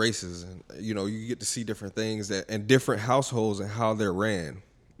groups and races, and you get to see different things and different households and how they're ran.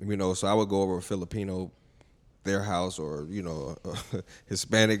 So I would go over a Filipino, their house, or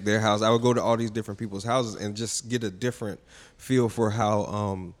Hispanic, their house. I would go to all these different people's houses and just get a different feel for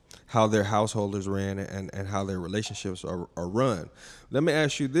how their householders ran and how their relationships are run. Let me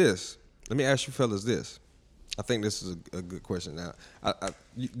ask you this. Let me ask you fellas this. I think this is a good question. Now,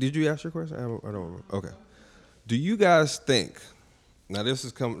 did you ask your question? I don't remember. Okay. Do you guys think? Now this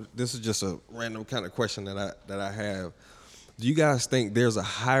is just a random kind of question that I have. Do you guys think there's a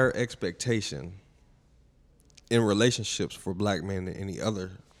higher expectation in relationships for black men than any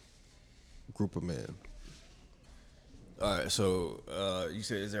other group of men? All right, so you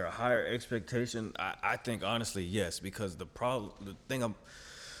said, is there a higher expectation? I think honestly, yes, because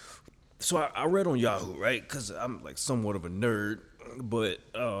I read on Yahoo, right? Because I'm like somewhat of a nerd, but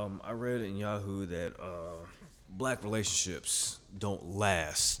I read in Yahoo that black relationships don't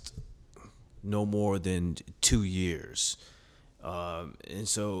last no more than 2 years. And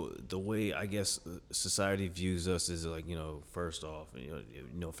so the way I guess society views us is like, first off,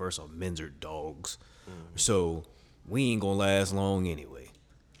 men's are dogs. So we ain't gonna last long anyway.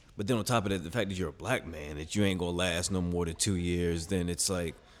 But then on top of that, the fact that you're a black man, that you ain't gonna last no more than 2 years, then it's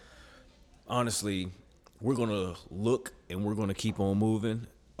like, honestly, we're gonna look and we're gonna keep on moving.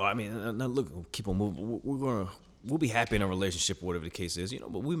 I mean, not look, keep on moving. We'll be happy in a relationship, whatever the case is,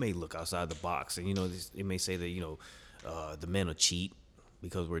 but we may look outside the box, and it may say that the men will cheat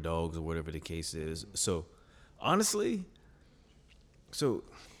because we're dogs or whatever the case is. So, honestly,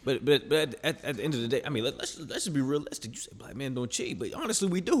 but at the end of the day, I mean, let's just be realistic. You say black men don't cheat, but honestly,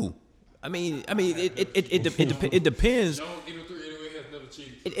 we do. I mean, it depends. It depends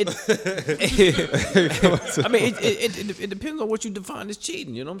on what you define as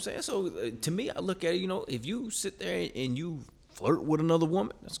cheating. You know what I'm saying? So to me, I look at it. If you sit there and you flirt with another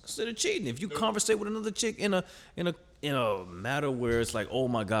woman, that's considered cheating. If you conversate with another chick in a matter where it's like, oh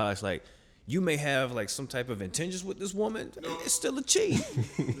my gosh, like you may have like some type of intentions with this woman, it's still a cheat.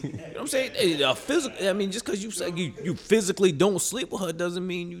 You know what I'm saying? I mean, just because you say you physically don't sleep with her doesn't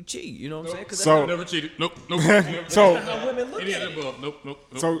mean you cheat. You know what I'm saying? So never cheated. Nope. So how women look any at of it. the above.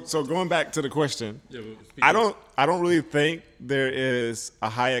 Nope. So going back to the question, Yeah, I don't really think there is a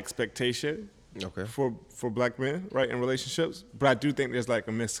high expectation Okay. for black men, right, in relationships, but I do think there's like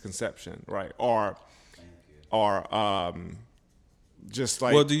a misconception, right, or just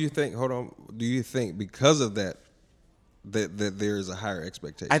like. Well, do you think because of that there is a higher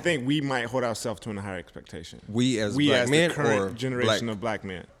expectation? I think we might hold ourselves to a higher expectation. We as black men the current or generation black? of black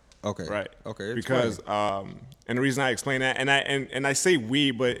men. Okay. Right. Okay. Because and the reason I explain that, and I say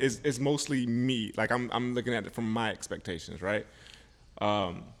we, but it's mostly me. Like I'm looking at it from my expectations, right?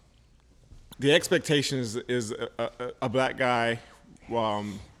 the expectation is a black guy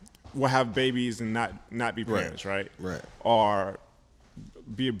will have babies and not be parents, right? Right. Or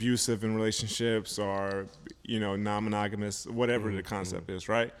be abusive in relationships, or non-monogamous, whatever the concept is,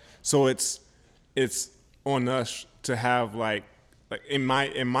 right? So it's on us to have like in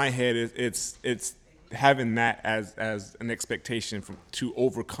my head it's having that as an expectation to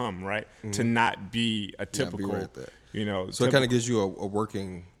overcome, right? To not be a typical, right there. So it kind of gives you a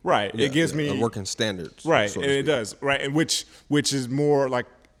working right. It gives me a working standards, right, so to and it speak. does right, and which is more like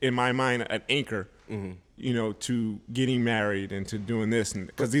in my mind an anchor, to getting married and to doing this, and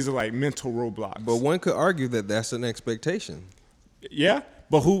because these are like mental roadblocks. But one could argue that that's an expectation. Yeah,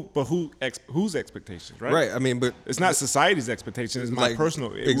 but whose expectations, right? Right. I mean, but it's not society's expectation. It's my like,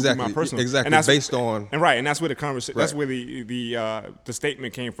 personal. It exactly. would be my personal. Exactly. And that's based on and that's where the conversation. Right. That's where the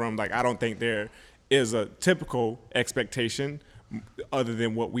statement came from. Like, I don't think there is a typical expectation other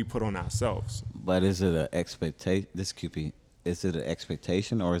than what we put on ourselves. But is it an expectation? This could be. Is it an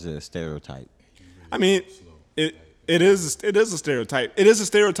expectation or is it a stereotype? I mean, it is a stereotype. It is a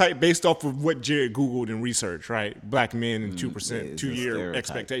stereotype based off of what Jared Googled and researched, right? Black men and 2% 2 year stereotype.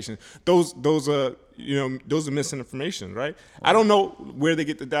 expectations. Those are those are misinformation, right? I don't know where they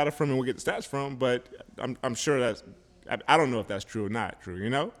get the data from and where they get the stats from, but I'm sure that's. I don't know if that's true or not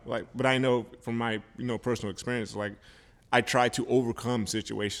true, but I know from my personal experience, like I try to overcome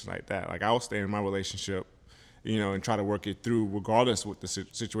situations like that. Like I'll stay in my relationship, and try to work it through regardless of what the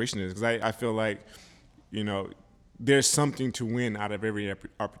situation is, because I feel like there's something to win out of every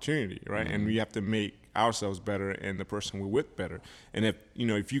opportunity, right? And we have to make ourselves better and the person we're with better. And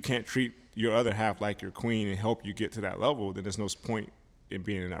if you can't treat your other half like your queen and help you get to that level, then there's no point in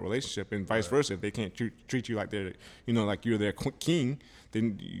being in that relationship. And vice versa, if they can't treat you like they're like you're their king,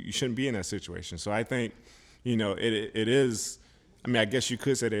 then you shouldn't be in that situation. So I think it is. I mean, I guess you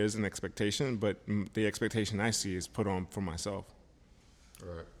could say there is an expectation, but the expectation I see is put on for myself.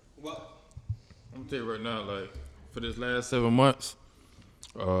 Right. Well, I'm gonna tell you right now, like for this last 7 months,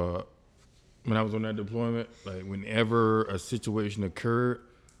 when I was on that deployment, like whenever a situation occurred,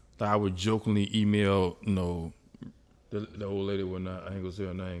 I would jokingly email, the old lady would not. I ain't gonna say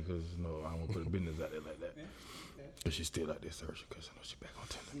her name because I don't want to put the business out there like that. But she's still out there searching because I know she's back on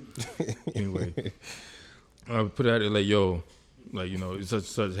Tinder. Anyway, I would put it out there like, yo. Like,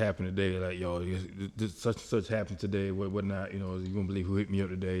 such happened today. Like, yo, this such happened today. Whatnot. You won't believe who hit me up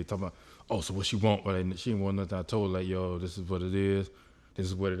today. Talking about, oh, so what she want? But she didn't want nothing. I told her, like, yo, this is what it is. This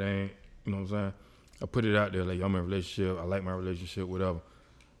is what it ain't. You know what I'm saying? I put it out there, like, yo, I'm in a relationship. I like my relationship, whatever.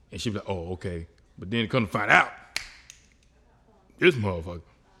 And she be like, oh, okay. But then come to find out, this motherfucker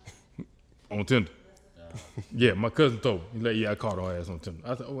on Tinder. Yeah, my cousin told me. He's like, yeah, I caught her ass on Tinder.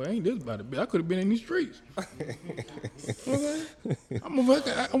 I said, oh, ain't this about it? I could have been in these streets. Okay. I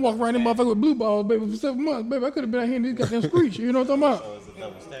walked right in motherfucker with blue balls, baby, for 7 months. Baby, I could have been out here in these goddamn streets. You know what I'm talking about? So it's a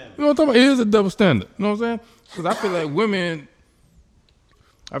double standard. You know what I'm talking about? It is a double standard. You know what I'm saying? Because I feel like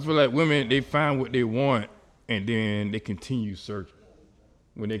women, they find what they want and then they continue searching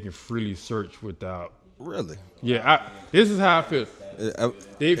when they can freely search without. Really? Yeah, this is how I feel.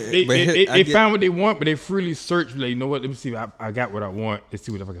 They find what they want, but they freely search. Like, you know what? Let me see if I got what I want. Let's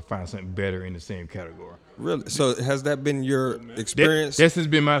see if I can find something better in the same category. Really? So has that been your experience? This has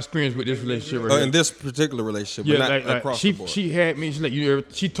been my experience with this relationship right here. In this particular relationship, Yeah, but not across the board. she had me.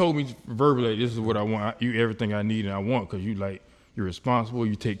 She told me verbally, this is what I want. You everything I need and I want, because you're responsible.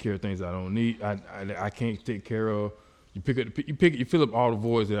 You take care of things I don't need. I can't take care of. You fill up all the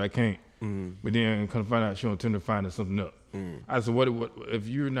voids that I can't. But then come to find out she on Tinder finding something up. I said, what if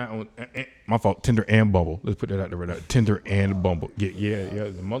you're not on my fault, Tinder and Bumble. Let's put that out there right now. Tinder and Bumble. Yeah,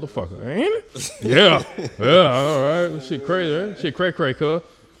 the motherfucker, ain't it? Yeah, all right. Shit crazy, right? Shit cray, cuz.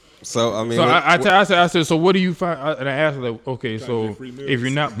 So I mean, so I said, so what do you find? And I asked her, like, okay, so if you're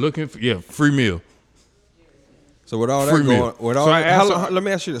not looking for, free meal. So with all Free that meal. going, let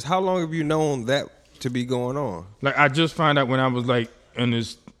me ask you this: how long have you known that to be going on? Like, I just found out when I was like in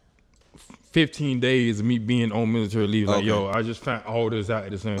this 15 days of me being on military leave. Like, yo, I just found all this out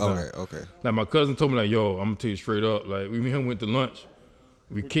at the same time. Okay. Like, my cousin told me, like, yo, I'm gonna tell you straight up. Like, we and him went to lunch.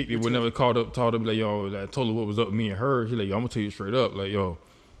 We kicked it. We never talked up. Like, yo, I told her what was up with me and her. He like, yo, I'm gonna tell you straight up. Like, yo,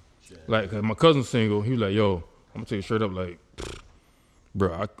 like, cause my cousin's single. He was like, yo, I'm gonna tell you straight up. Like,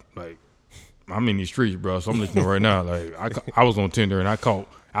 bro, I'm in these streets, bro. So I'm listening right now. Like, I was on Tinder and I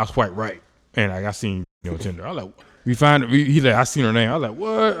swiped right, and I seen on Tinder. I was like, he like, I seen her name. I was like,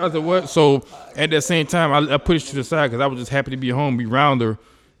 what? I said, what? So at that same time, I put it to the side because I was just happy to be home, be around her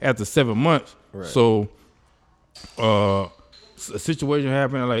after 7 months. Right. So a situation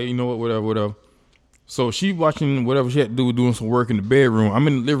happened. I'm like, you know what, whatever. So she watching whatever she had to do, doing some work in the bedroom. I'm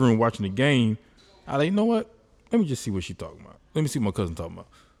in the living room watching the game. I like, you know what? Let me just see what she talking about. Let me see what my cousin talking about.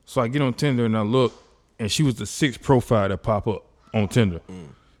 So I get on Tinder and I look, and she was the 6th profile that pop up on Tinder.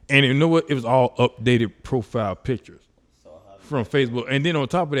 And you know what? It was all updated profile pictures from Facebook. And then on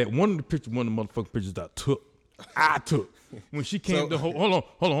top of that, one of the motherfucking pictures that I took. When she came to hold on,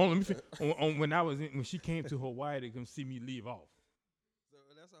 let me finish. When she came to Hawaii to come see me leave off. So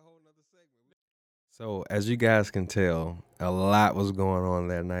that's a whole nother segment. So as you guys can tell, a lot was going on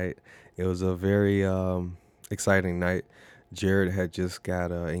that night. It was a very exciting night. Jared had just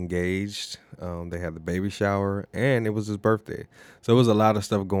got engaged. They had the baby shower, and it was his birthday. So it was a lot of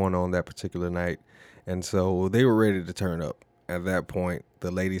stuff going on that particular night. And so they were ready to turn up. At that point, the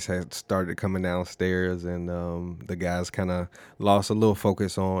ladies had started coming downstairs, and the guys kind of lost a little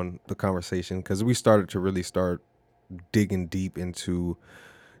focus on the conversation because we started to really start digging deep into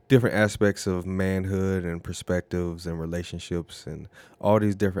different aspects of manhood and perspectives and relationships and all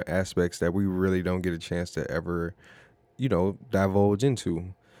these different aspects that we really don't get a chance to ever, divulge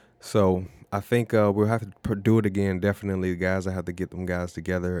into. So I think we'll have to do it again. Definitely, guys, I have to get them guys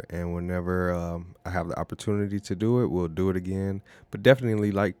together. And whenever I have the opportunity to do it, we'll do it again. But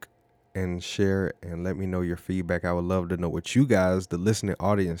definitely like and share and let me know your feedback. I would love to know what you guys, the listening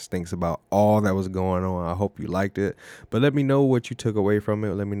audience, thinks about all that was going on. I hope you liked it. But let me know what you took away from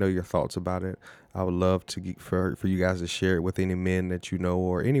it. Let me know your thoughts about it. I would love for you guys to share it with any men that you know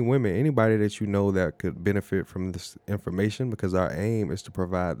or any women, anybody that you know that could benefit from this information, because our aim is to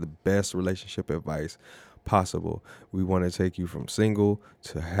provide the best relationship advice possible. We want to take you from single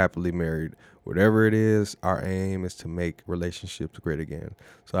to happily married. Whatever it is, our aim is to make relationships great again.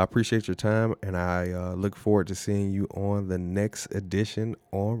 So I appreciate your time, and I look forward to seeing you on the next edition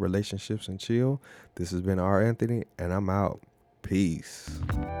on Relationships and Chill. This has been R. Anthony, and I'm out. Peace.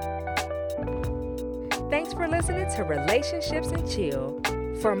 Thanks for listening to Relationships and Chill.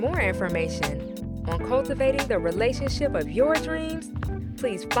 For more information on cultivating the relationship of your dreams,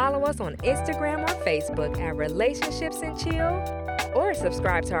 please follow us on Instagram or Facebook at Relationships and Chill, or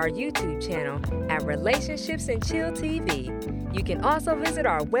subscribe to our YouTube channel at Relationships and Chill TV. You can also visit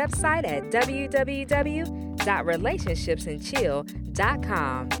our website at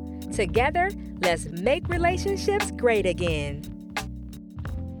www.relationshipsandchill.com. Together, let's make relationships great again.